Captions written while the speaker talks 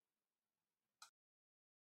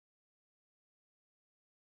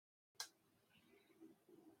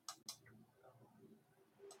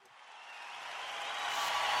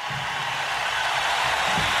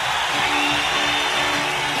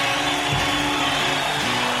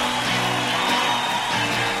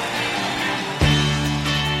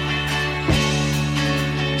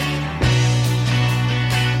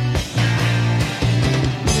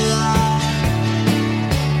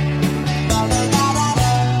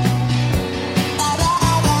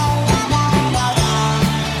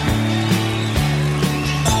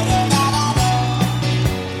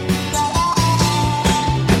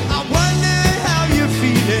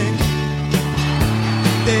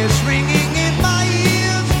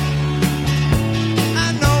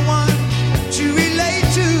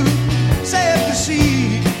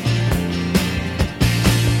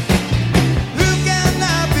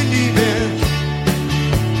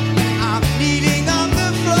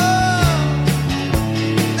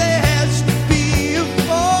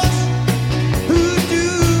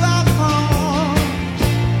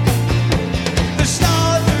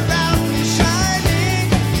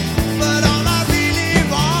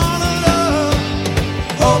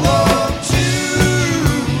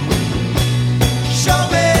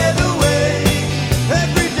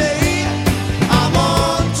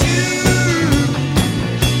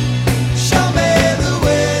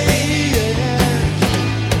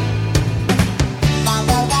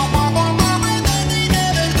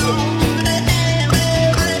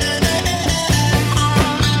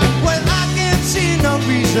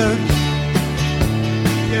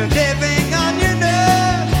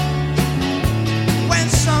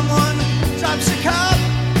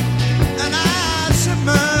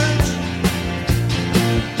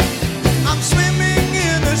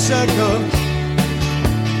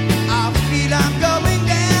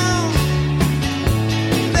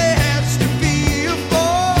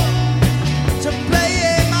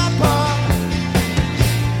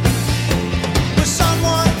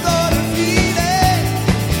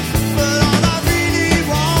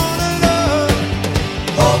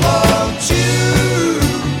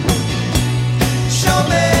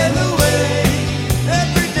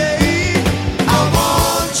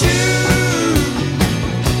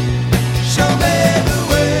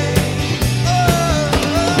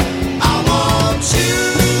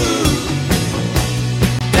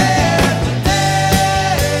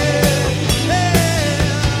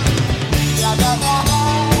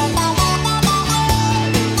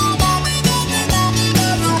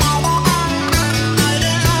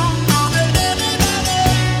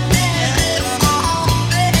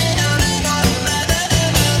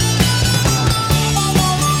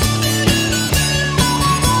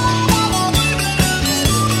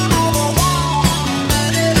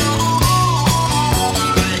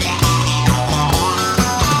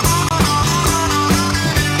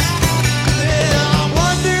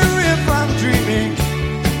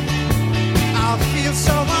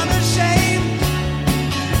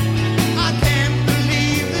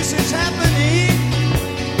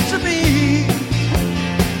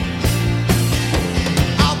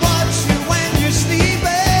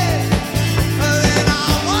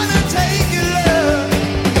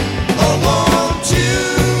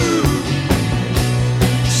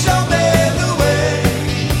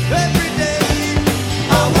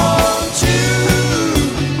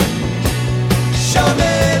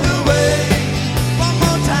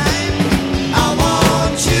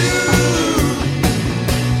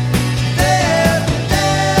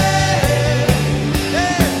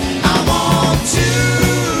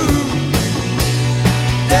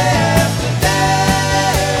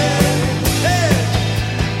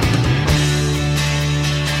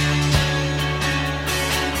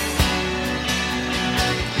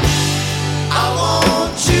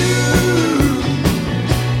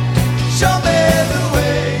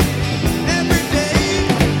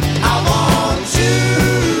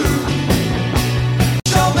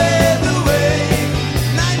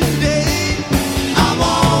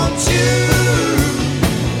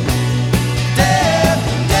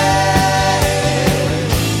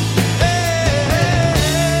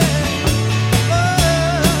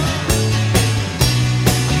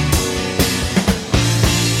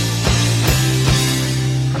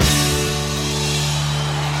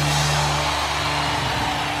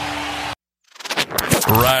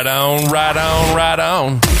Right on, right on, right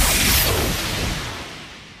on.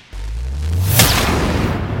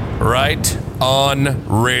 Right on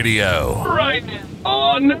radio. Right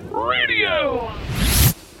on radio.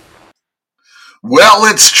 Well,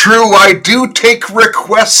 it's true, I do take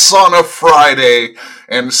requests on a Friday,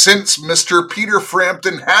 and since Mr. Peter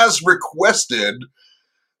Frampton has requested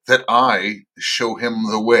that I show him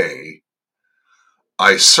the way,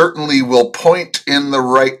 I certainly will point in the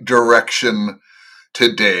right direction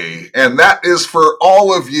today, and that is for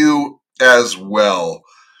all of you as well.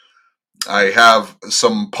 I have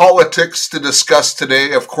some politics to discuss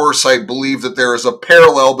today. Of course, I believe that there is a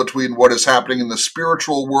parallel between what is happening in the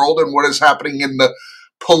spiritual world and what is happening in the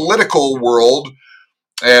political world,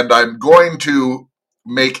 and I'm going to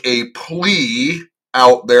make a plea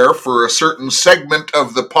out there for a certain segment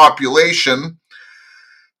of the population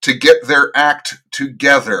to get their act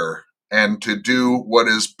together and to do what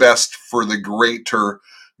is best for the greater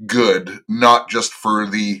good, not just for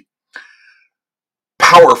the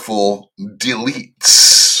powerful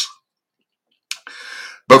deletes.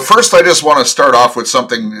 But first, I just want to start off with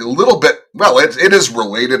something a little bit, well, it is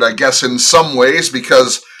related, I guess, in some ways,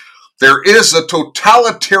 because there is a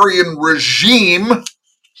totalitarian regime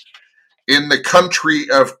in the country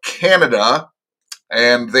of Canada,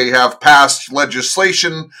 and they have passed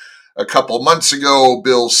legislation a couple months ago,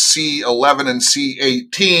 Bill C-11 and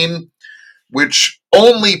C-18, which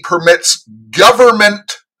only permits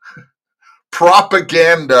government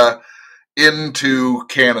propaganda into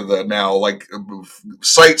Canada now. Like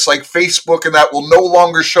sites like Facebook and that will no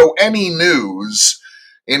longer show any news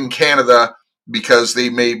in Canada because they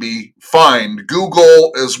may be fined.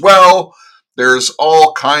 Google as well. There's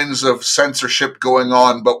all kinds of censorship going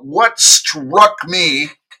on. But what struck me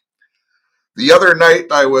the other night,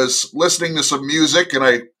 I was listening to some music and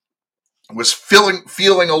I was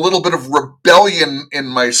feeling a little bit of rebellion in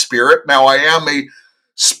my spirit. Now, I am a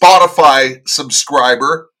Spotify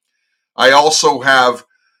subscriber. I also have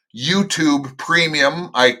YouTube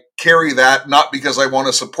Premium. I carry that not because I want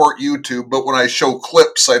to support YouTube, but when I show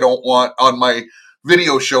clips, I don't want, on my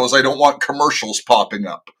video shows, I don't want commercials popping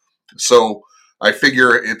up. So I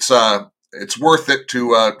figure it's worth it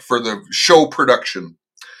to for the show production.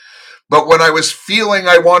 But when I was feeling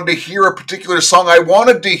I wanted to hear a particular song, I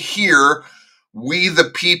wanted to hear We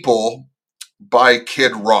the People by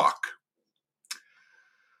Kid Rock.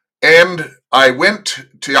 And I went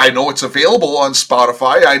to, I know it's available on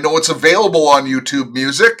Spotify, I know it's available on YouTube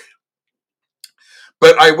Music,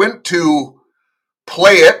 but I went to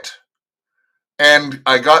play it, and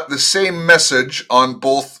I got the same message on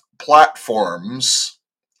both platforms,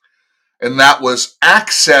 and that was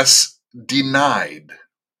access denied.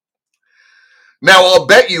 Now, I'll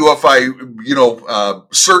bet you if I,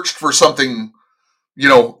 searched for something,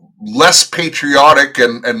 less patriotic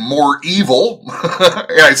and more evil,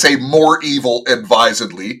 and I say more evil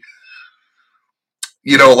advisedly,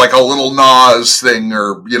 like a Little Nas thing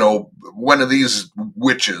or, one of these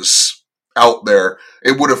witches out there,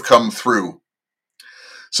 it would have come through.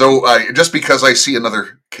 So just because I see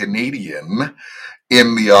another Canadian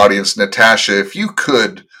in the audience, Natasha, if you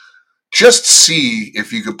could just see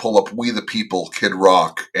if you could pull up We the People, Kid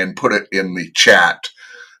Rock, and put it in the chat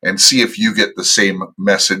and see if you get the same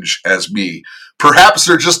message as me. Perhaps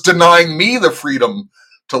they're just denying me the freedom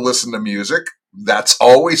to listen to music. That's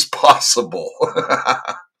always possible.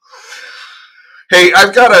 Hey,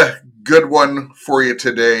 I've got a good one for you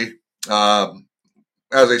today. As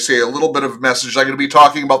I say, a little bit of a message. I'm going to be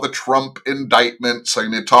talking about the Trump indictments.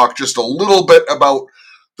 I'm going to talk just a little bit about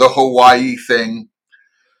the Hawaii thing.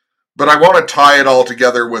 But I want to tie it all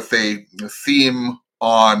together with a theme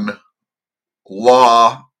on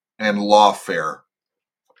law and lawfare,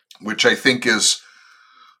 which I think is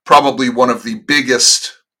probably one of the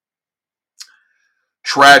biggest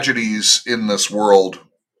tragedies in this world,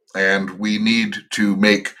 and we need to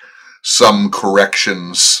make some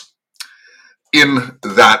corrections in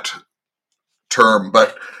that term.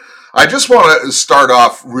 But I just want to start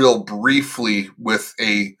off real briefly with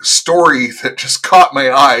a story that just caught my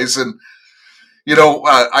eyes. And,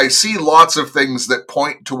 I see lots of things that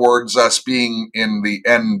point towards us being in the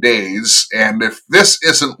end days. And if this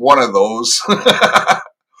isn't one of those,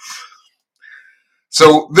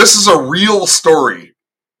 so this is a real story.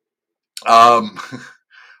 I'll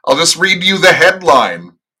just read you the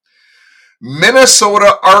headline.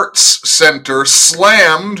 Minnesota Arts Center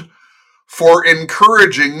slammed for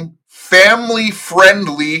encouraging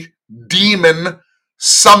family-friendly demon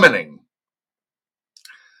summoning.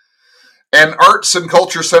 An arts and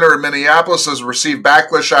culture center in Minneapolis has received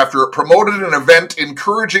backlash after it promoted an event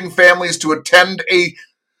encouraging families to attend a,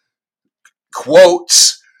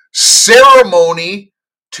 quotes, ceremony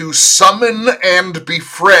to summon and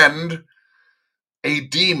befriend a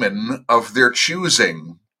demon of their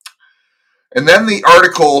choosing. And then the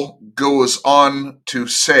article goes on to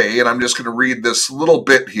say, and I'm just going to read this little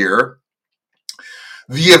bit here.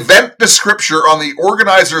 The event description on the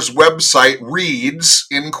organizer's website reads,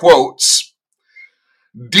 in quotes,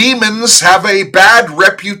 "Demons have a bad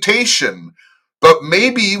reputation, but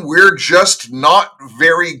maybe we're just not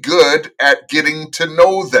very good at getting to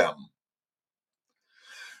know them."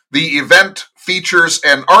 The event features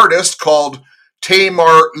an artist called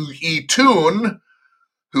Tamar Itun,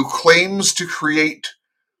 who claims to create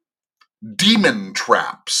demon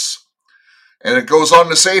traps. And it goes on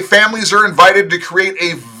to say, families are invited to create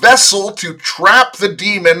a vessel to trap the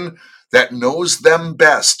demon that knows them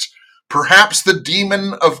best, perhaps the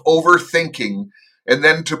demon of overthinking, and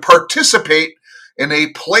then to participate in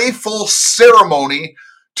a playful ceremony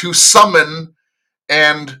to summon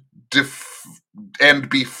and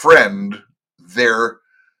befriend their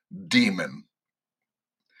demon.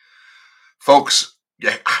 Folks,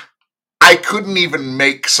 I couldn't even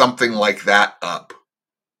make something like that up.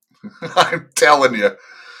 I'm telling you,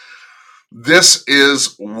 this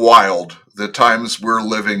is wild, the times we're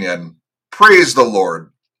living in. Praise the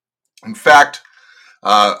Lord. In fact,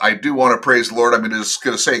 I do want to praise the Lord. I'm just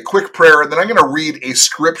going to say a quick prayer, and then I'm going to read a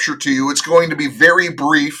scripture to you. It's going to be very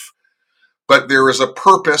brief, but there is a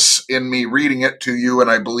purpose in me reading it to you,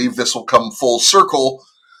 and I believe this will come full circle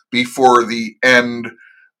before the end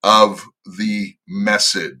of the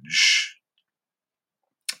message.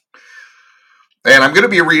 And I'm going to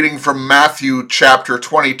be reading from Matthew chapter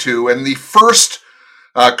 22, and the first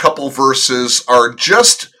couple verses are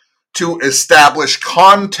just to establish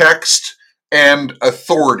context and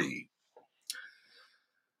authority.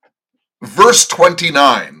 Verse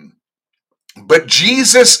 29, "But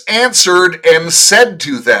Jesus answered and said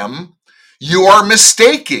to them, 'You are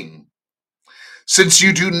mistaking, since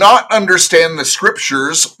you do not understand the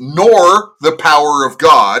scriptures nor the power of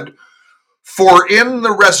God, for in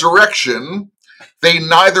the resurrection they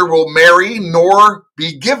neither will marry nor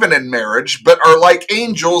be given in marriage, but are like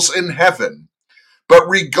angels in heaven. But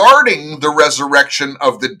regarding the resurrection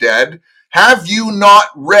of the dead, have you not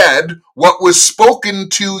read what was spoken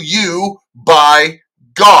to you by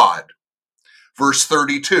God?'" Verse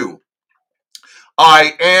 32,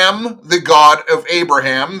 "I am the God of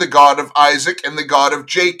Abraham, the God of Isaac, and the God of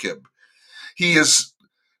Jacob. He is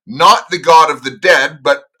not the God of the dead,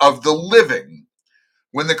 but of the living."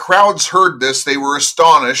 When the crowds heard this, they were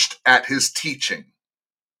astonished at his teaching.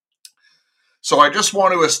 So I just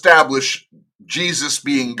want to establish Jesus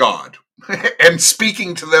being God and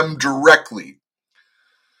speaking to them directly.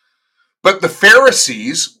 But the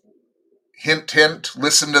Pharisees, hint, hint,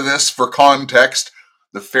 listen to this for context,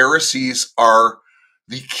 the Pharisees are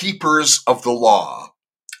the keepers of the law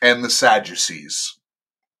and the Sadducees.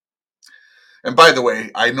 And by the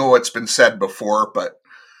way, I know it's been said before, but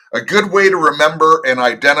a good way to remember and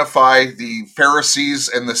identify the Pharisees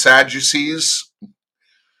and the Sadducees.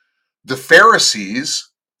 The Pharisees,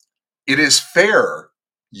 it is fair,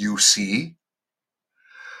 you see.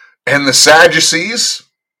 And the Sadducees,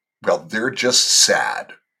 well, they're just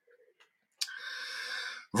sad.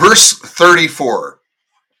 Verse 34,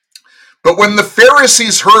 "But when the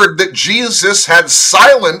Pharisees heard that Jesus had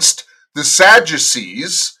silenced the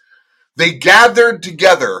Sadducees, they gathered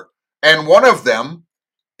together, and one of them,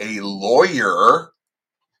 a lawyer,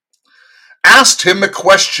 asked him a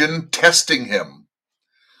question, testing him.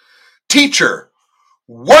 'Teacher,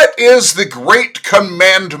 what is the great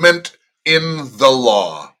commandment in the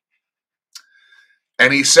law?'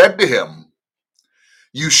 And he said to him,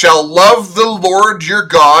 'You shall love the Lord your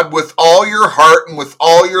God with all your heart and with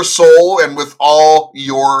all your soul and with all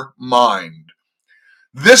your mind.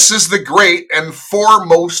 This is the great and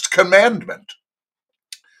foremost commandment.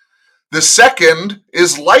 The second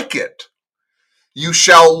is like it. You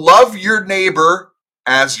shall love your neighbor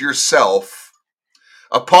as yourself.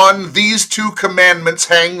 Upon these two commandments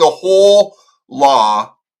hang the whole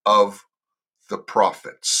law of the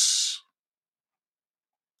prophets.'"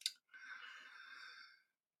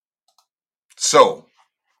 So,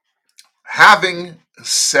 having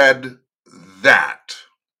said that,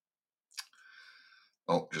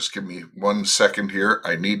 just give me 1 second here.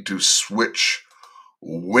 I need to switch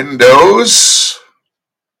windows.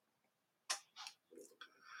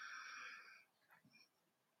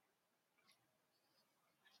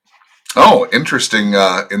 Oh, interesting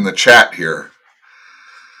in the chat here.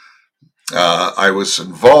 I was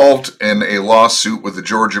involved in a lawsuit with the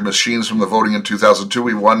Georgia machines from the voting in 2002.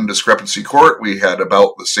 We won discrepancy court. We had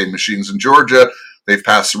about the same machines in Georgia. they've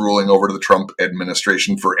passed a ruling over to the Trump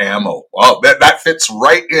administration for ammo. Well, that fits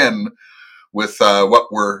right in with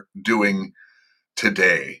what we're doing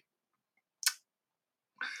today.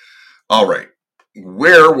 All right.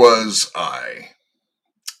 Where was I?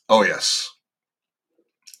 Oh, yes.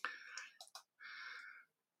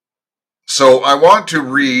 So I want to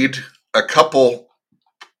read a couple,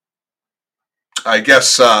 I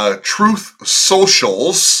guess, truth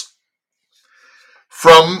socials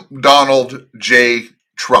from Donald J.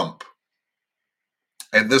 Trump.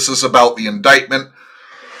 And this is about the indictment.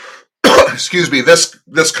 Excuse me,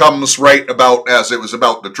 this comes right about as it was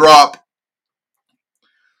about to drop.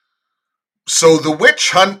 So the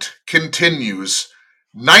witch hunt continues.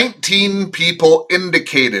 19 people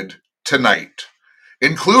indicated tonight,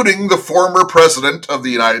 including the former president of the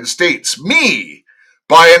United States, me,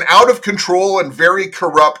 by an out-of-control and very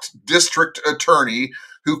corrupt district attorney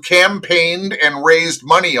who campaigned and raised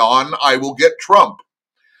money on I will get Trump.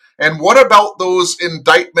 And what about those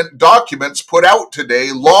indictment documents put out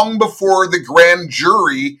today long before the grand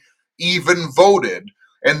jury even voted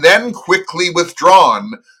and then quickly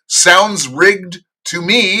withdrawn? Sounds rigged to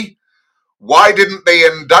me. Why didn't they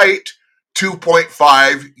indict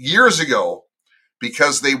 2.5 years ago?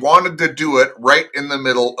 Because they wanted to do it right in the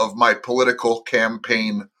middle of my political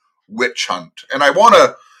campaign witch hunt. And I want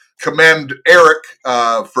to commend Eric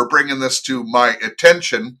for bringing this to my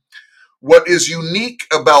attention. What is unique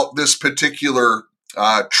about this particular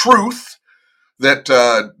truth that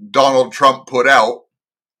Donald Trump put out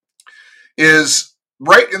is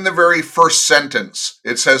right in the very first sentence.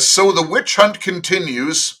 It says, so the witch hunt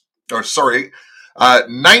continues,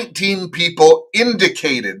 19 people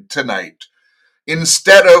indicated tonight,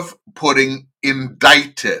 instead of putting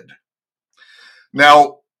indicted.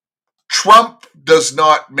 Now, Trump does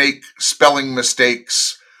not make spelling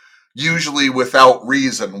mistakes, usually without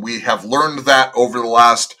reason. We have learned that over the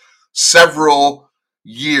last several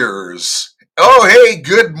years. Oh, hey,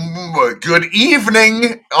 good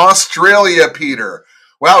evening, Australia, Peter.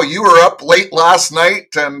 Wow, you were up late last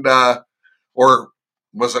night, and or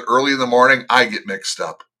was it early in the morning? I get mixed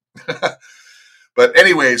up. But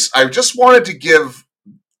anyways, I just wanted to give,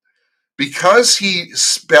 because he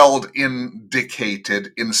spelled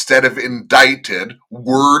indicated instead of indicted,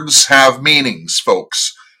 words have meanings,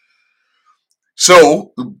 folks.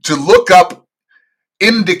 So to look up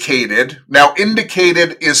indicated, now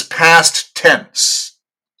indicated is past tense.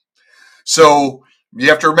 So you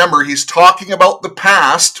have to remember he's talking about the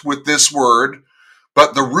past with this word,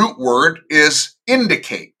 but the root word is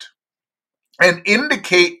indicate. And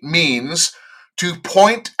indicate means to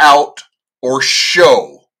point out or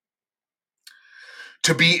show,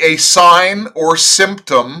 to be a sign or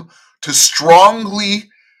symptom, to strongly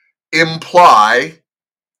imply,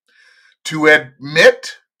 to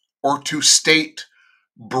admit, or to state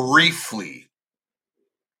briefly.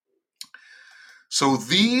 So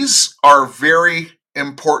these are very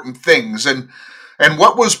important things. And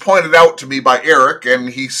what was pointed out to me by Eric, and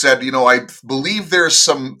he said, I believe there's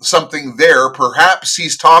something there. Perhaps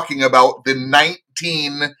he's talking about the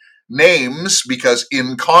 19 names, because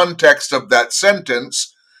in context of that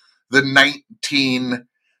sentence, the 19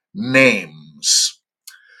 names.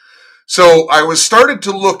 So I was started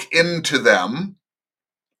to look into them,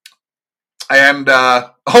 and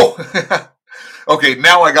okay,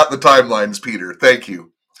 now I got the timelines, Peter. Thank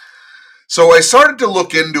you. So I started to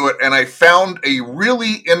look into it, and I found a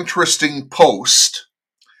really interesting post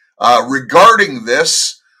regarding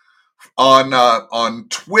this on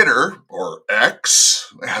Twitter, or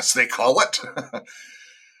X, as they call it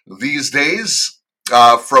these days,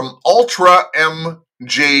 from Ultra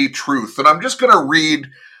MJ Truth. And I'm just going to read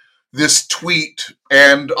this tweet,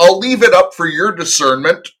 and I'll leave it up for your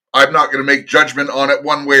discernment. I'm not going to make judgment on it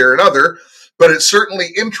one way or another, but it's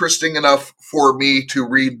certainly interesting enough for me to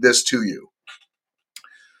read this to you.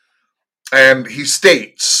 And he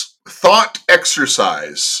states, thought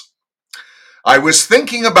exercise. I was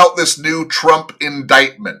thinking about this new Trump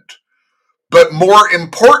indictment, but more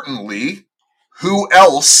importantly, who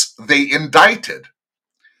else they indicted.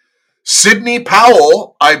 Sidney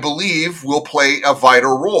Powell, I believe, will play a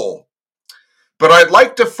vital role. But I'd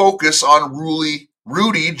like to focus on Rudy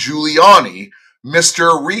Giuliani,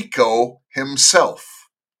 Mr. Rico himself.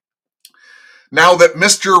 Now that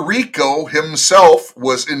Mr. Rico himself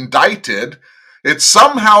was indicted, it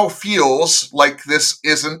somehow feels like this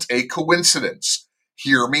isn't a coincidence.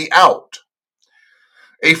 Hear me out.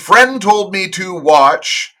 A friend told me to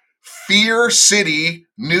watch Fear City,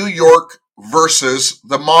 New York versus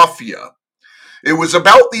the Mafia. It was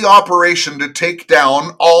about the operation to take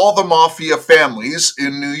down all the mafia families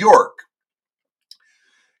in New York.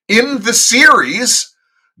 In the series,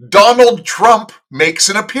 Donald Trump makes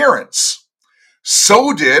an appearance.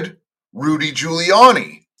 So did Rudy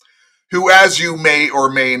Giuliani, who, as you may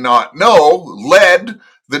or may not know, led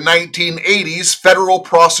the 1980s federal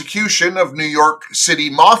prosecution of New York City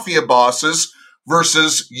mafia bosses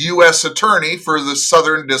versus U.S. Attorney for the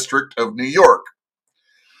Southern District of New York.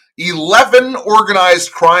 11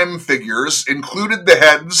 organized crime figures included the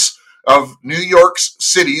heads of New York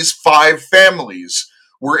City's 5 families,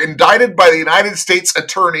 were indicted by the United States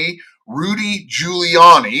Attorney Rudy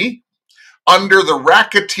Giuliani under the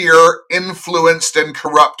Racketeer Influenced and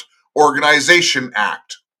Corrupt Organization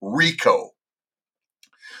Act, RICO.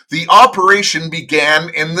 The operation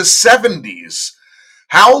began in the 70s.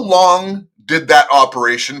 How long did that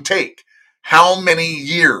operation take? How many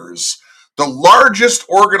years? The largest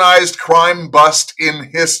organized crime bust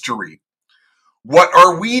in history. What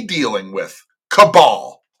are we dealing with?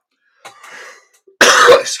 Cabal.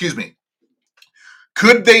 Excuse me.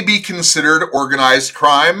 Could they be considered organized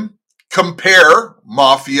crime? Compare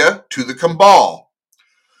mafia to the cabal.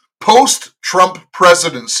 Post-Trump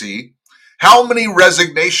presidency, how many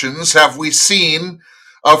resignations have we seen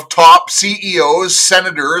of top CEOs,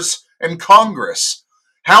 senators, and Congress?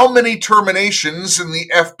 How many terminations in the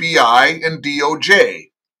FBI and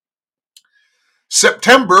DOJ?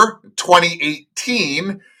 September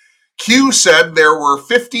 2018, Q said there were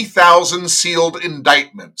 50,000 sealed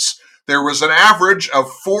indictments. There was an average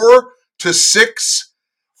of 4,000 to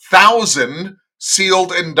 6,000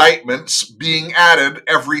 sealed indictments being added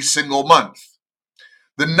every single month.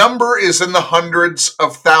 The number is in the hundreds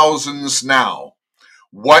of thousands now.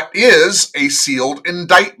 What is a sealed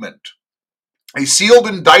indictment? A sealed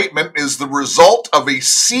indictment is the result of a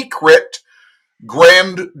secret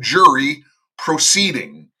grand jury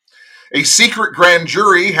proceeding. A secret grand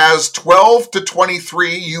jury has 12 to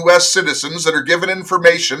 23 U.S. citizens that are given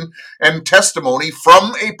information and testimony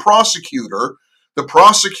from a prosecutor. The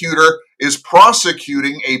prosecutor is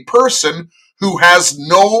prosecuting a person who has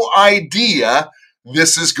no idea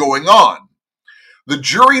this is going on. The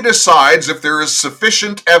jury decides if there is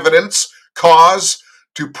sufficient evidence, cause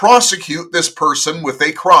to prosecute this person with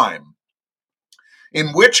a crime, in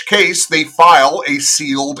which case they file a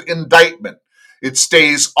sealed indictment. It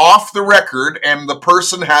stays off the record and the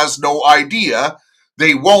person has no idea.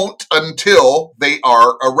 They won't until they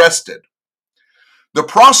are arrested. The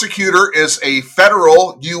prosecutor is a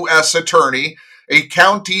federal U.S. attorney, a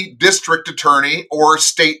county district attorney, or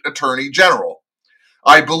state attorney general.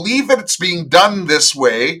 I believe that it's being done this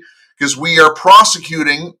way because we are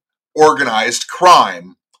prosecuting organized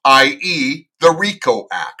crime, i.e. the RICO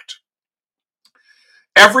Act.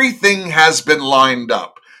 Everything has been lined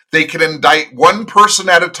up. They can indict one person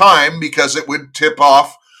at a time because it would tip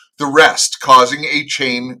off the rest, causing a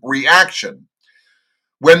chain reaction.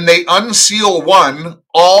 When they unseal one,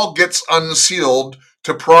 all gets unsealed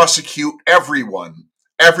to prosecute everyone.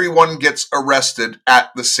 Everyone gets arrested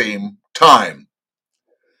at the same time.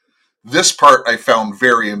 This part I found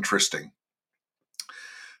very interesting.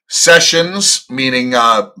 Sessions, meaning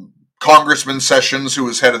Congressman Sessions, who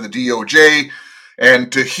was head of the DOJ,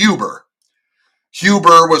 and to Huber.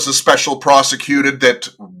 Huber was a special prosecutor that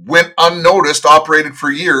went unnoticed, operated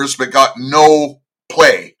for years, but got no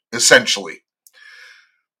play, essentially.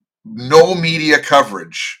 No media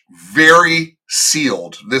coverage. Very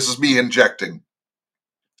sealed. This is me injecting.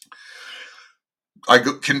 I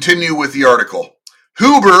continue with the article.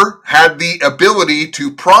 Huber had the ability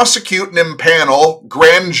to prosecute and impanel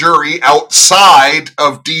grand jury outside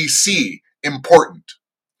of D.C. Important.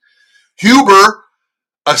 Huber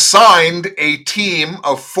assigned a team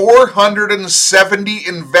of 470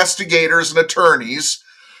 investigators and attorneys,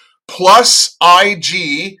 plus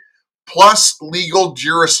IG, plus legal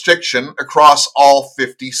jurisdiction across all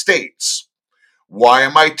 50 states. Why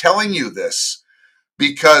am I telling you this?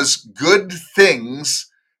 Because good things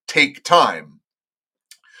take time.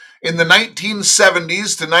 In the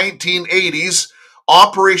 1970s to 1980s,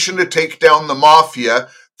 operation to take down the mafia,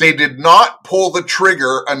 they did not pull the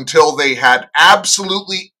trigger until they had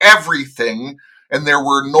absolutely everything and there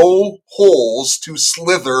were no holes to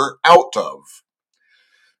slither out of.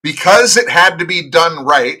 Because it had to be done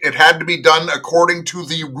right, it had to be done according to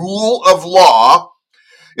the rule of law,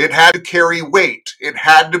 it had to carry weight, it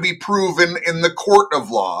had to be proven in the court of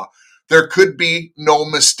law. There could be no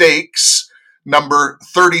mistakes. Number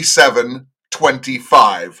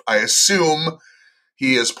 3725. I assume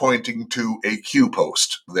he is pointing to a Q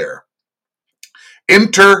post there.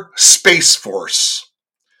 Enter Space Force.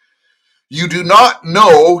 You do not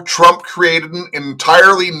know Trump created an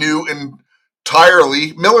entirely new,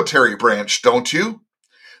 entirely military branch, don't you?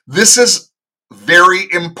 This is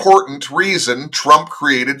very important reason Trump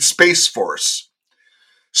created Space Force.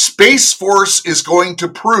 Space Force is going to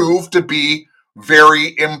prove to be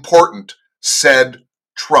very important, said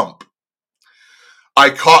Trump.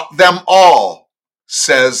 I caught them all,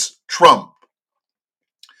 says Trump.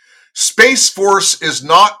 Space Force is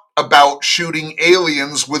not about shooting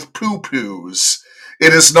aliens with poo-poos.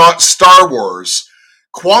 It is not Star Wars.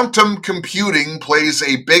 Quantum computing plays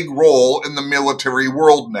a big role in the military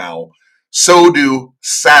world now. So do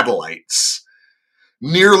satellites.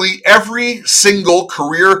 Nearly every single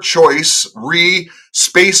career choice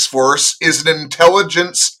Space Force is an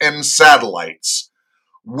intelligence and satellites.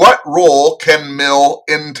 What role can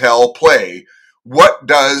Intel play? What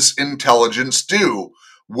does intelligence do?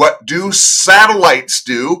 What do satellites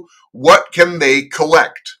do? What can they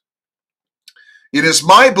collect? It is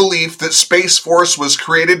my belief that Space Force was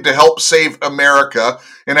created to help save America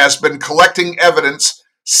and has been collecting evidence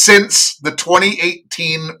since the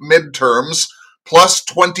 2018 midterms, plus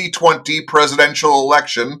 2020 presidential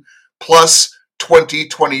election, plus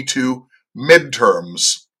 2022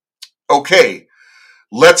 midterms. Okay,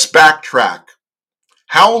 let's backtrack.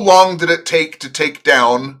 How long did it take to take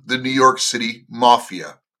down the New York City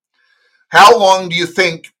Mafia? How long do you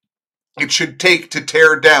think it should take to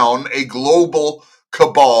tear down a global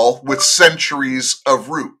cabal with centuries of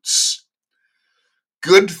roots?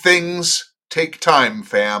 Good things take time,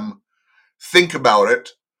 fam. Think about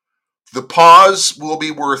it. The pause will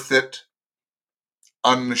be worth it.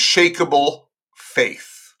 Unshakable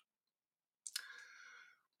faith.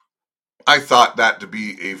 I thought that to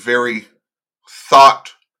be a very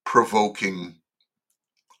thought-provoking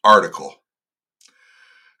article.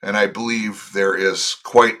 And I believe there is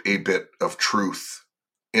quite a bit of truth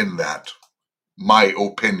in that. My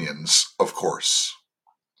opinions, of course.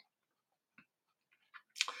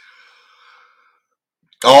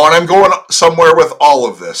 Oh, and I'm going somewhere with all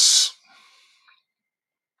of this.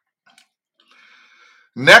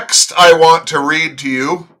 Next, I want to read to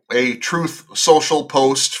you a Truth Social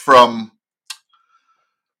post from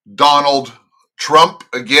Donald Trump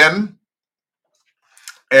again.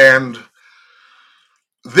 And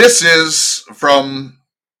this is from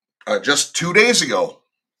just 2 days ago.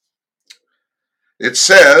 It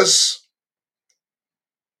says,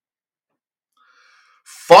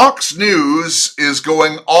 Fox News is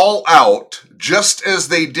going all out just as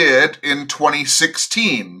they did in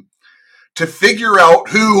 2016 to figure out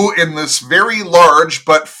who in this very large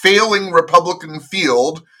but failing Republican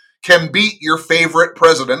field can beat your favorite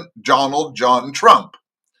president, Donald John Trump.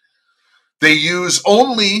 They use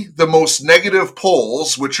only the most negative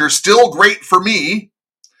polls, which are still great for me,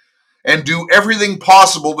 and do everything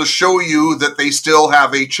possible to show you that they still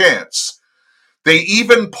have a chance. They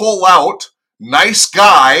even pull out nice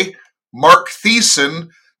guy Mark Thiessen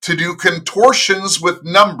to do contortions with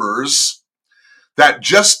numbers that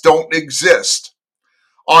just don't exist.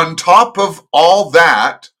 On top of all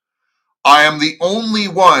that, I am the only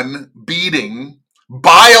one beating,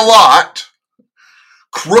 by a lot,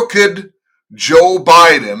 crooked Joe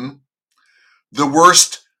Biden, the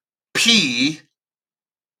worst P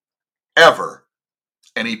ever.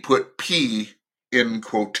 And he put P in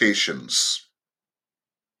quotations.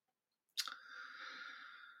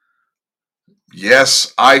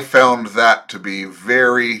 Yes, I found that to be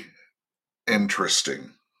very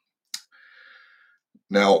interesting.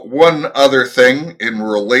 Now, one other thing in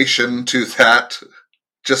relation to that,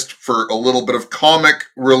 just for a little bit of comic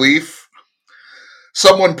relief,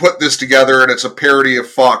 someone put this together and it's a parody of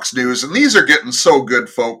Fox News, and these are getting so good,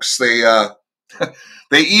 folks. They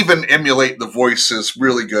even emulate the voices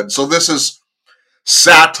really good. So this is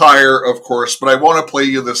satire, of course, but I want to play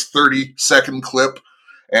you this 30-second clip,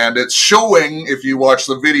 and it's showing, if you watch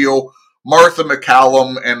the video, Martha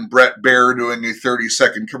MacCallum and Bret Baier doing a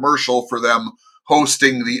 30-second commercial for them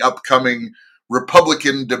hosting the upcoming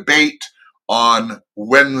Republican debate on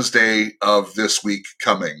Wednesday of this week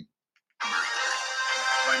coming. By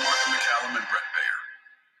Martha MacCallum and Bret Baier.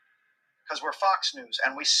 Because we're Fox News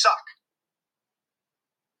and we suck.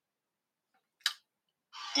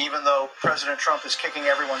 Even though President Trump is kicking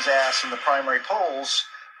everyone's ass in the primary polls,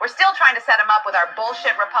 we're still trying to set him up with our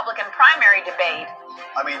bullshit Republican primary debate.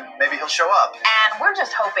 I mean, maybe he'll show up. And we're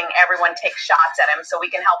just hoping everyone takes shots at him so we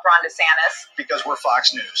can help Ron DeSantis. Because we're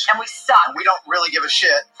Fox News. And we suck. And we don't really give a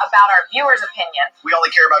shit about our viewers' opinion. We only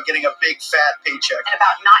care about getting a big fat paycheck. And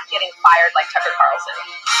about not getting fired like Tucker Carlson.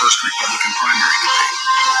 First Republican primary debate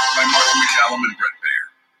by Martha MacCallum and Bret Baier.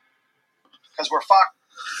 Because we're Fox.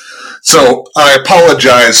 So I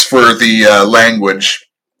apologize for the language,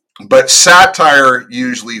 but satire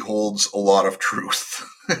usually holds a lot of truth.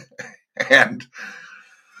 And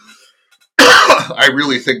I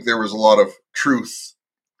really think there was a lot of truth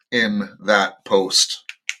in that post.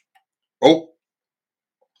 Oh.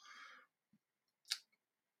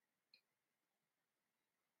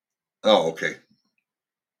 Oh, okay.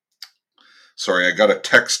 Sorry, I got a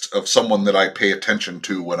text of someone that I pay attention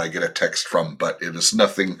to when I get a text from, but it is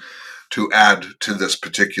nothing to add to this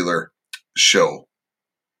particular show.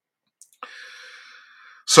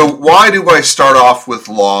 So why do I start off with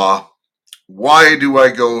law? Why do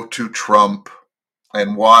I go to Trump?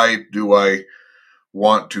 And why do I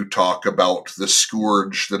want to talk about the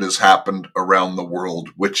scourge that has happened around the world,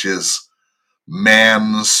 which is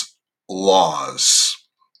man's laws?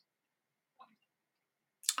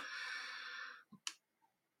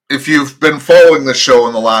 If you've been following the show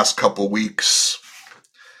in the last couple weeks,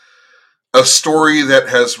 a story that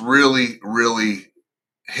has really, really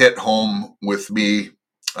hit home with me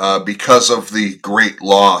because of the great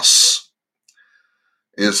loss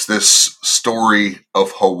is this story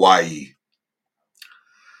of Hawaii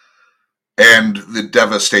and the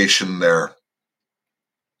devastation there.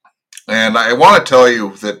 And I want to tell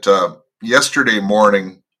you that yesterday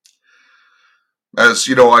morning, as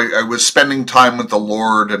you know, I was spending time with the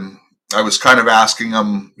Lord, and I was kind of asking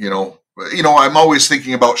him, I'm always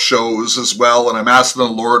thinking about shows as well, and I'm asking the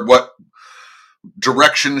Lord, what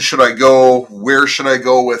direction should I go? Where should I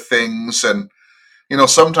go with things? And,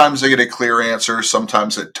 sometimes I get a clear answer,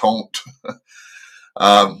 sometimes I don't.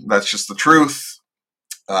 That's just the truth.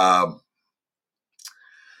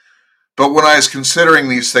 But when I was considering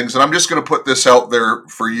these things, and I'm just going to put this out there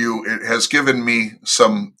for you, it has given me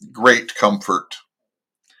some great comfort.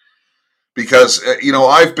 Because,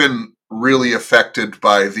 I've been really affected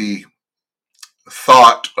by the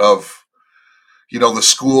thought of, the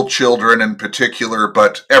school children in particular,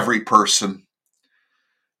 but every person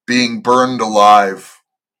being burned alive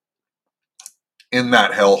in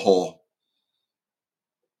that hellhole.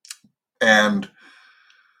 And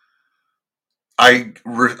I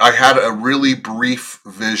had a really brief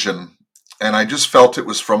vision, and I just felt it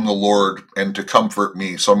was from the Lord and to comfort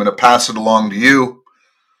me. So I'm going to pass it along to you.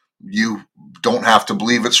 You don't have to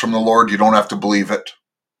believe it's from the Lord. You don't have to believe it.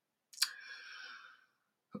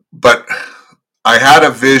 But I had a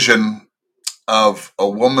vision of a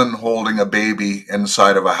woman holding a baby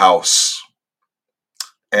inside of a house,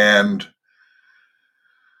 and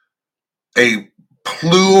a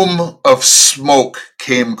plume of smoke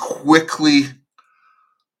came quickly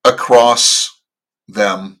across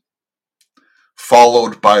them,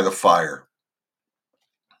 followed by the fire.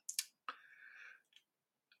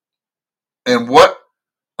 And what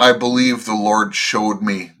I believe the Lord showed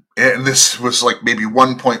me, and this was like maybe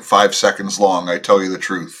 1.5 seconds long, I tell you the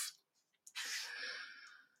truth,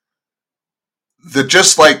 that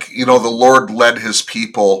just like, the Lord led his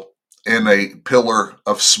people in a pillar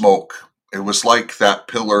of smoke, it was like that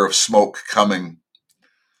pillar of smoke coming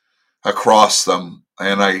across them.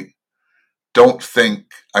 And I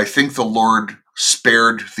think the Lord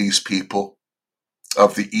spared these people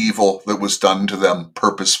of the evil that was done to them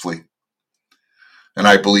purposefully. And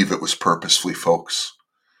I believe it was purposefully, folks.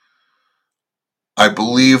 I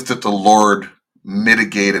believe that the Lord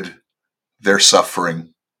mitigated their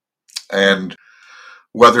suffering. And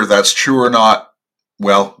whether that's true or not,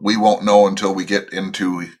 well, we won't know until we get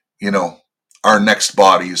into, our next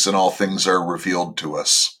bodies and all things are revealed to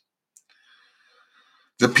us.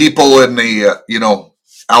 The people in the,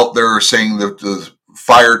 out there are saying that the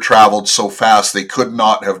fire traveled so fast they could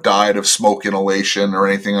not have died of smoke inhalation or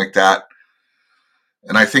anything like that.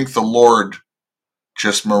 And I think the Lord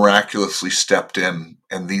just miraculously stepped in,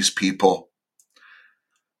 and these people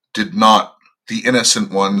the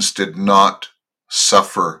innocent ones did not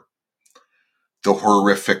suffer the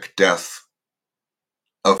horrific death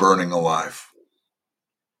of burning alive.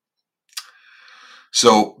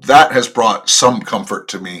 So that has brought some comfort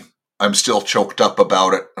to me. I'm still choked up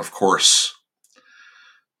about it, of course,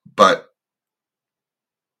 but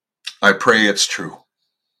I pray it's true.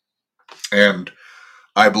 And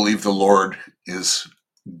I believe the Lord is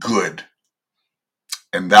good.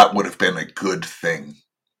 And that would have been a good thing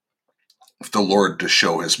if the Lord to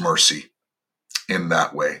show his mercy in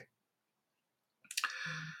that way.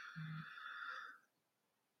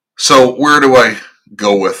 So where do I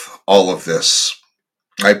go with all of this?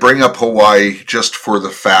 I bring up Hawaii just for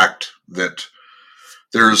the fact that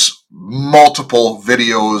there's multiple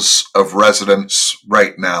videos of residents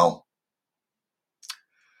right now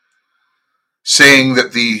saying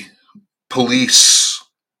that the police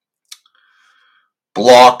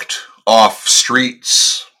blocked off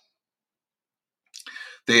streets.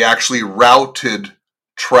 They actually routed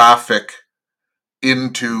traffic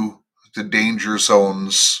into the danger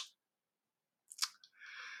zones.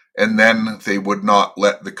 and then they would not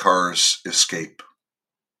let the cars escape.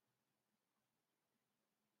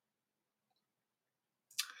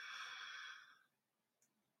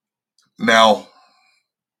 Now,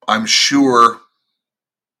 I'm sure,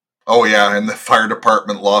 oh yeah, and the fire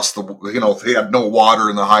department lost they had no water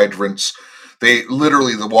in the hydrants. The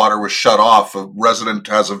water was shut off. A resident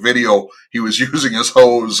has a video. He was using his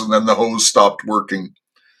hose, and then the hose stopped working.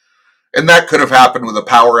 And that could have happened with a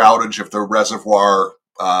power outage if the reservoir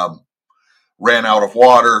ran out of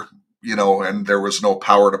water, and there was no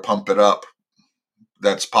power to pump it up.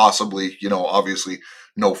 That's possibly, obviously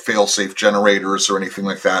no fail-safe generators or anything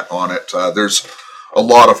like that on it. There's a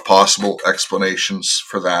lot of possible explanations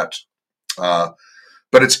for that. But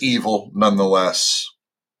it's evil nonetheless.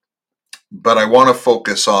 But I want to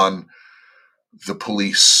focus on the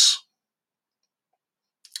police.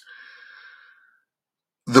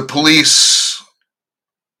 The police,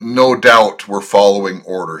 no doubt, were following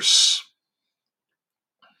orders.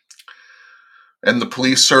 And the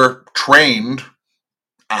police are trained.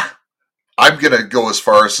 I'm going to go as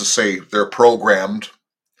far as to say they're programmed.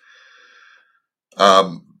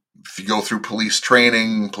 If you go through police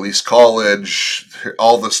training, police college,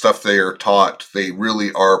 all the stuff they are taught, they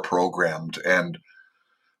really are programmed. And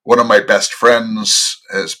one of my best friends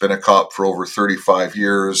has been a cop for over 35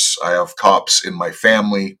 years. I have cops in my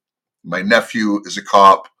family. My nephew is a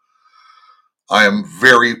cop. I am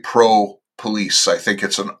very pro-police. I think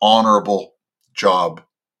it's an honorable job.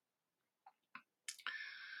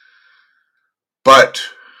 But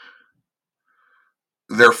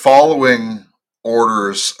they're following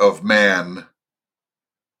orders of man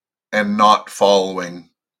and not following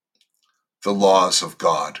the laws of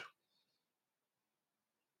God.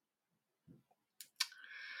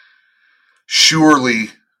 Surely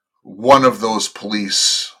one of those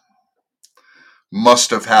police must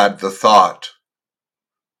have had the thought,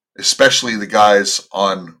 especially the guys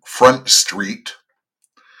on Front Street.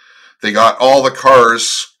 They got all the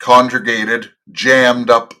cars congregated, jammed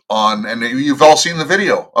up on, and you've all seen the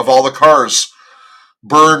video of all the cars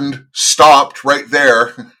burned, stopped right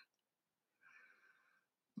there.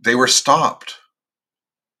 They were stopped.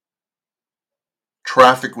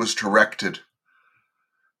 Traffic was directed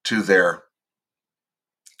to there.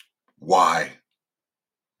 Why?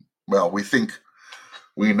 Well, we think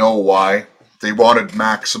we know why. They wanted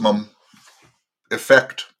maximum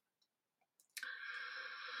effect.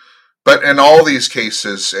 But in all these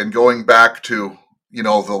cases, and going back to,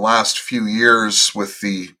 the last few years with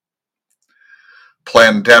the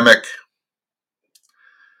pandemic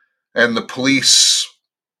and the police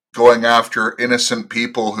going after innocent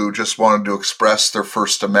people who just wanted to express their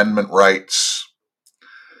First Amendment rights,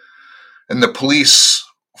 and the police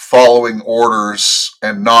following orders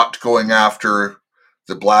and not going after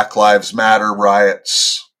the Black Lives Matter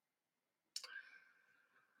riots,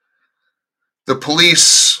 the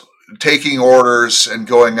police taking orders and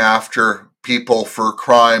going after people for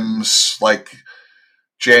crimes like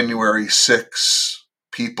January 6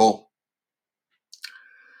 people,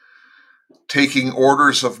 taking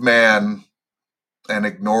orders of man and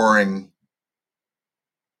ignoring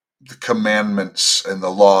the commandments and the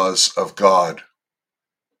laws of God.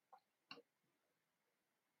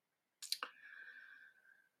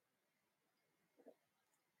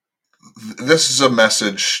 This is a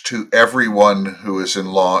message to everyone who is in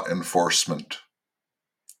law enforcement.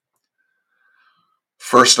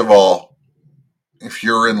 First of all, if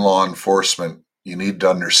you're in law enforcement, you need to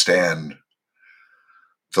understand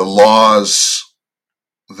the laws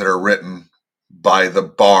that are written by the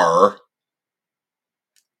bar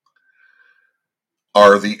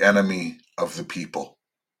are the enemy of the people.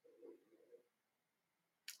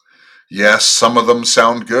 Yes, some of them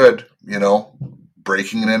sound good,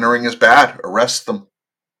 breaking and entering is bad, arrest them.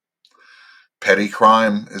 Petty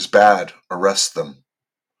crime is bad, arrest them.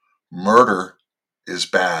 Murder is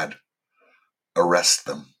bad, arrest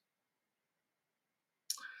them.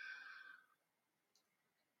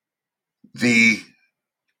 The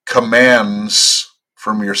commands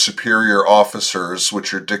from your superior officers,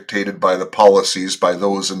 which are dictated by the policies by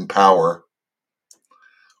those in power,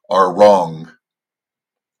 are wrong.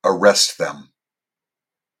 Arrest them.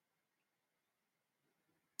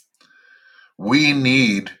 We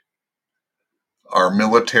need our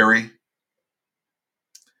military.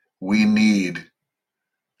 We need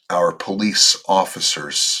our police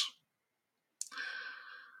officers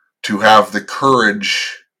to have the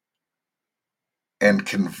courage and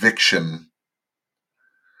conviction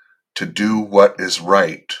to do what is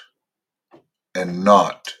right and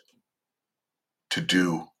not to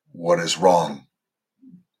do what is wrong.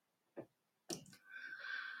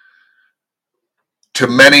 to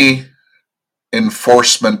many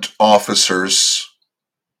enforcement officers,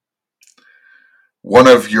 one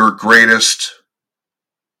of your greatest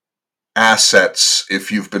assets,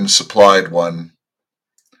 if you've been supplied one,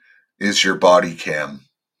 is your body cam.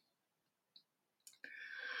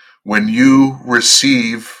 When you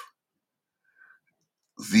receive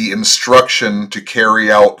the instruction to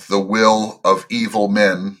carry out the will of evil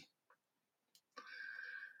men,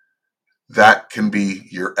 that can be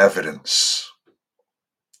your evidence.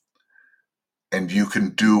 And you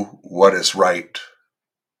can do what is right.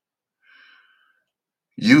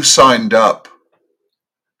 You signed up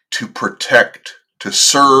to protect, to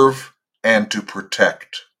serve, and to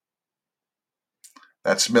protect.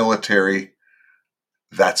 That's military.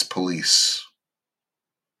 That's police.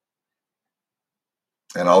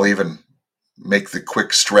 And I'll even make the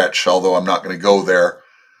quick stretch, although I'm not going to go there.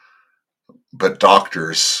 But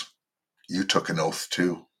doctors, you took an oath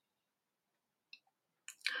too.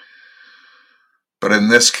 But in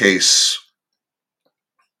this case,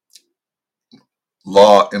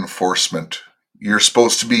 law enforcement, you're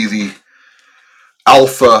supposed to be the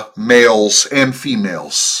alpha males and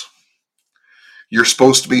females. You're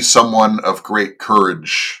supposed to be someone of great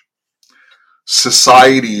courage.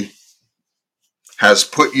 Society has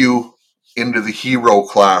put you into the hero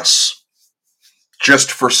class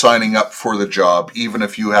just for signing up for the job, even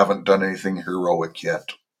if you haven't done anything heroic yet.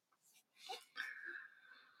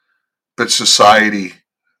 But society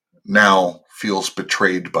now feels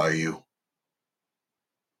betrayed by you.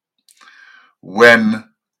 When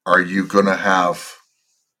are you going to have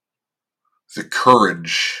the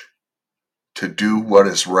courage to do what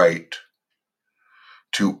is right,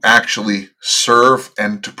 to actually serve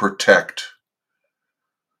and to protect,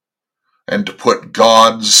 and to put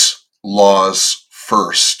God's laws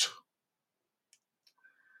first,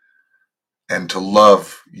 and to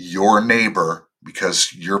love your neighbor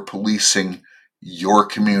because you're policing your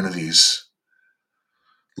communities?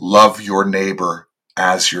 Love your neighbor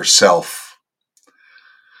as yourself.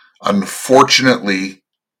 Unfortunately,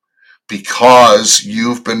 because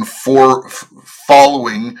you've been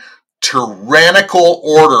following tyrannical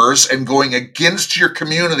orders and going against your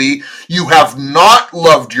community, you have not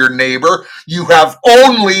loved your neighbor. You have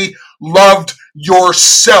only loved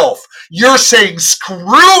yourself. You're saying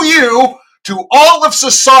screw you to all of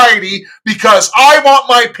society because I want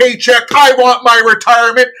my paycheck, I want my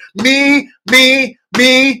retirement, me.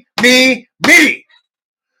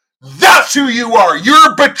 That's who you are.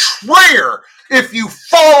 You're a betrayer if you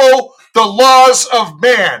follow the laws of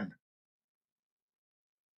man.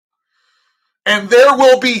 And there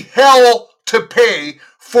will be hell to pay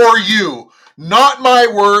for you. Not my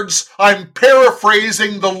words. I'm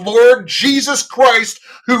paraphrasing the Lord Jesus Christ,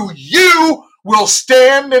 who you will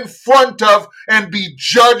stand in front of and be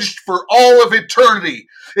judged for all of eternity.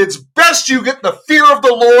 It's best you get the fear of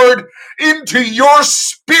the Lord into your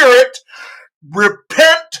spirit,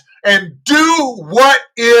 repent, and do what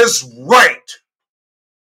is right.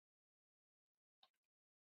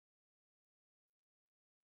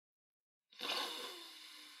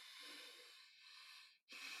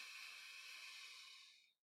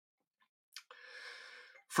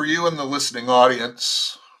 For you in the listening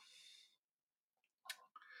audience,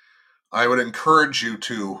 I would encourage you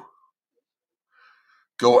to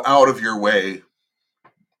go out of your way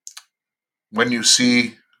when you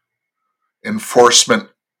see enforcement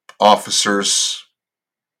officers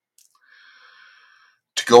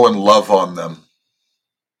to go and love on them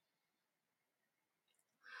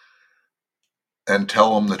and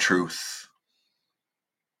tell them the truth.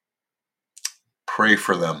 Pray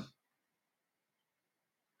for them.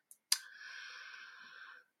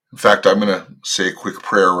 In fact, I'm going to say a quick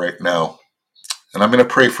prayer right now, and I'm going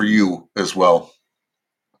to pray for you as well.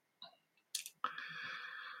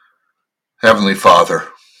 Heavenly Father,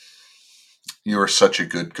 you are such a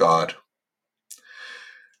good God.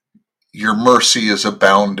 Your mercy is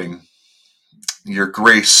abounding. Your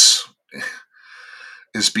grace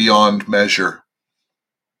is beyond measure.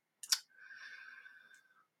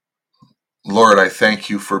 Lord, I thank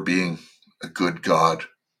you for being a good God.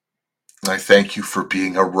 I thank you for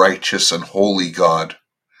being a righteous and holy God.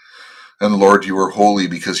 And Lord, you are holy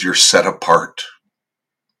because you're set apart.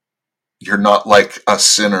 You're not like us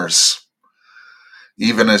sinners.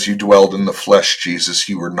 Even as you dwelled in the flesh, Jesus,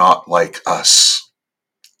 you were not like us.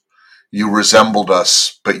 You resembled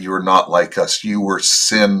us, but you were not like us. You were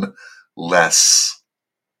sinless.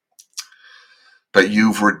 But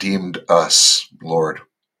you've redeemed us, Lord.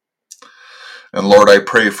 And Lord, I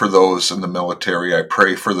pray for those in the military. I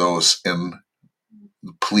pray for those in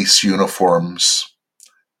police uniforms,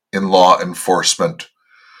 in law enforcement.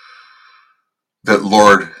 that,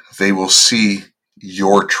 Lord, they will see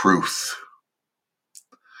your truth.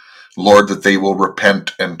 Lord, that they will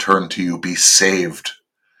repent and turn to you, be saved,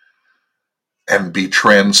 and be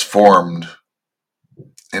transformed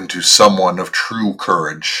into someone of true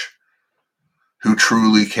courage, who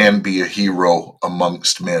truly can be a hero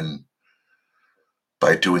amongst men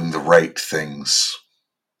by doing the right things.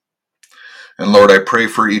 And Lord, I pray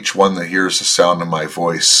for each one that hears the sound of my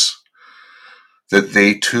voice, that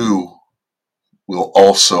they too will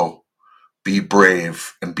also be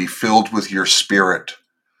brave and be filled with your Spirit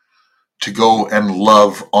to go and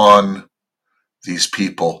love on these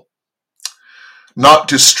people, not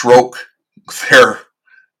to stroke their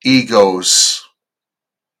egos,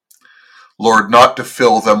 Lord, not to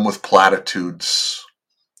fill them with platitudes,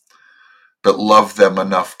 but love them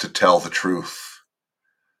enough to tell the truth,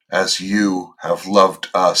 as you have loved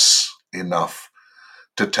us enough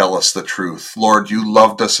to tell us the truth. Lord, you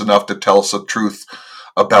loved us enough to tell us the truth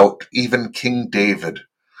about even King David,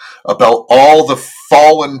 about all the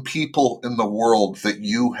fallen people in the world that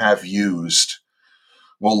you have used.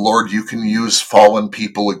 Well, Lord, you can use fallen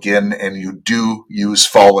people again, and you do use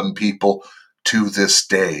fallen people to this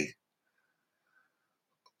day,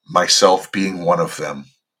 myself being one of them.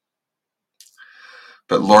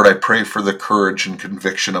 But Lord, I pray for the courage and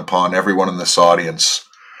conviction upon everyone in this audience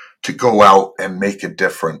to go out and make a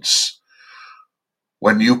difference.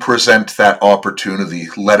 When you present that opportunity,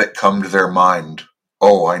 let it come to their mind.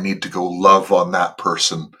 Oh, I need to go love on that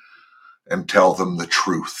person and tell them the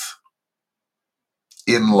truth.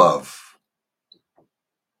 In love.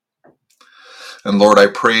 And Lord, I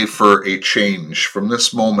pray for a change from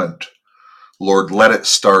this moment. Lord, let it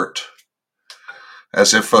start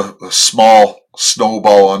as if a small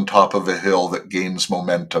snowball on top of a hill that gains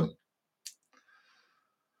momentum.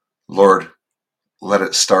 Lord, let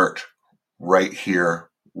it start right here,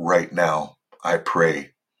 right now, I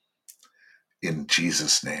pray, in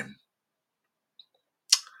Jesus' name.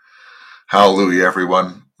 Hallelujah,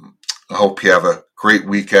 everyone. I hope you have a great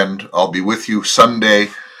weekend. I'll be with you Sunday,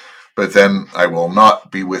 but then I will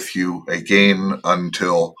not be with you again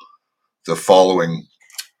until the following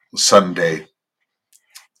Sunday,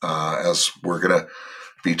 as we're going to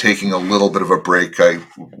be taking a little bit of a break. I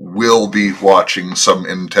will be watching some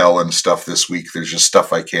Intel and stuff this week. There's just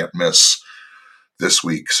stuff I can't miss this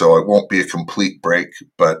week, so it won't be a complete break,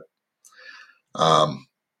 but I'm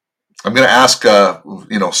going to ask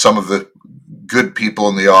some of the good people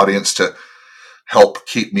in the audience to help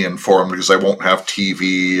keep me informed, because I won't have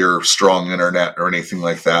TV or strong internet or anything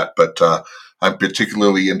like that, but I'm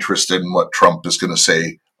particularly interested in what Trump is going to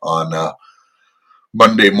say on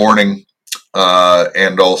Monday morning,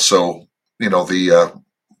 and also, the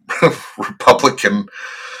Republican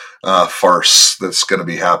farce that's going to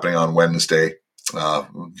be happening on Wednesday.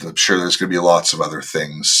 I'm sure there's going to be lots of other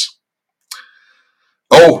things.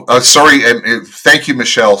 Oh, sorry, and thank you,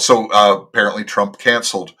 Michelle. So apparently Trump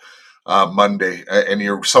canceled Monday,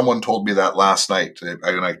 and someone told me that last night, and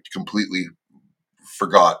I completely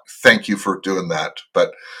forgot. Thank you for doing that.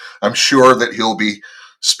 But I'm sure that he'll be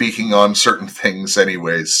speaking on certain things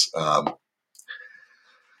anyways.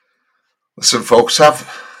 Listen, folks,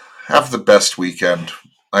 have the best weekend.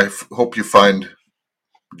 I hope you find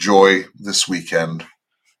joy this weekend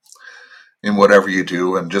in whatever you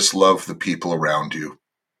do, and just love the people around you.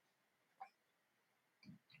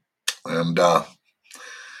 And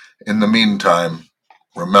in the meantime,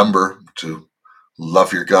 remember to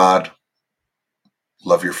love your God,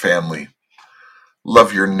 love your family,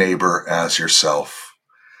 love your neighbor as yourself,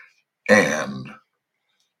 and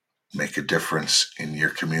make a difference in your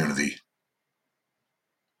community.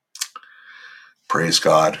 Praise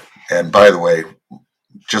God. And by the way,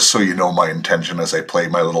 just so you know my intention as I play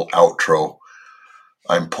my little outro,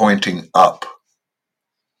 I'm pointing up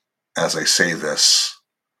as I say this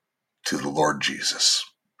to the Lord Jesus.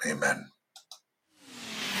 Amen.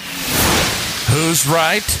 Who's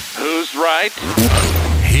right? Who's right?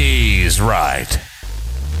 He's right.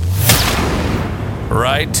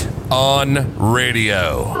 Right on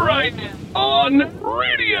radio. Right on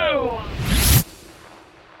radio.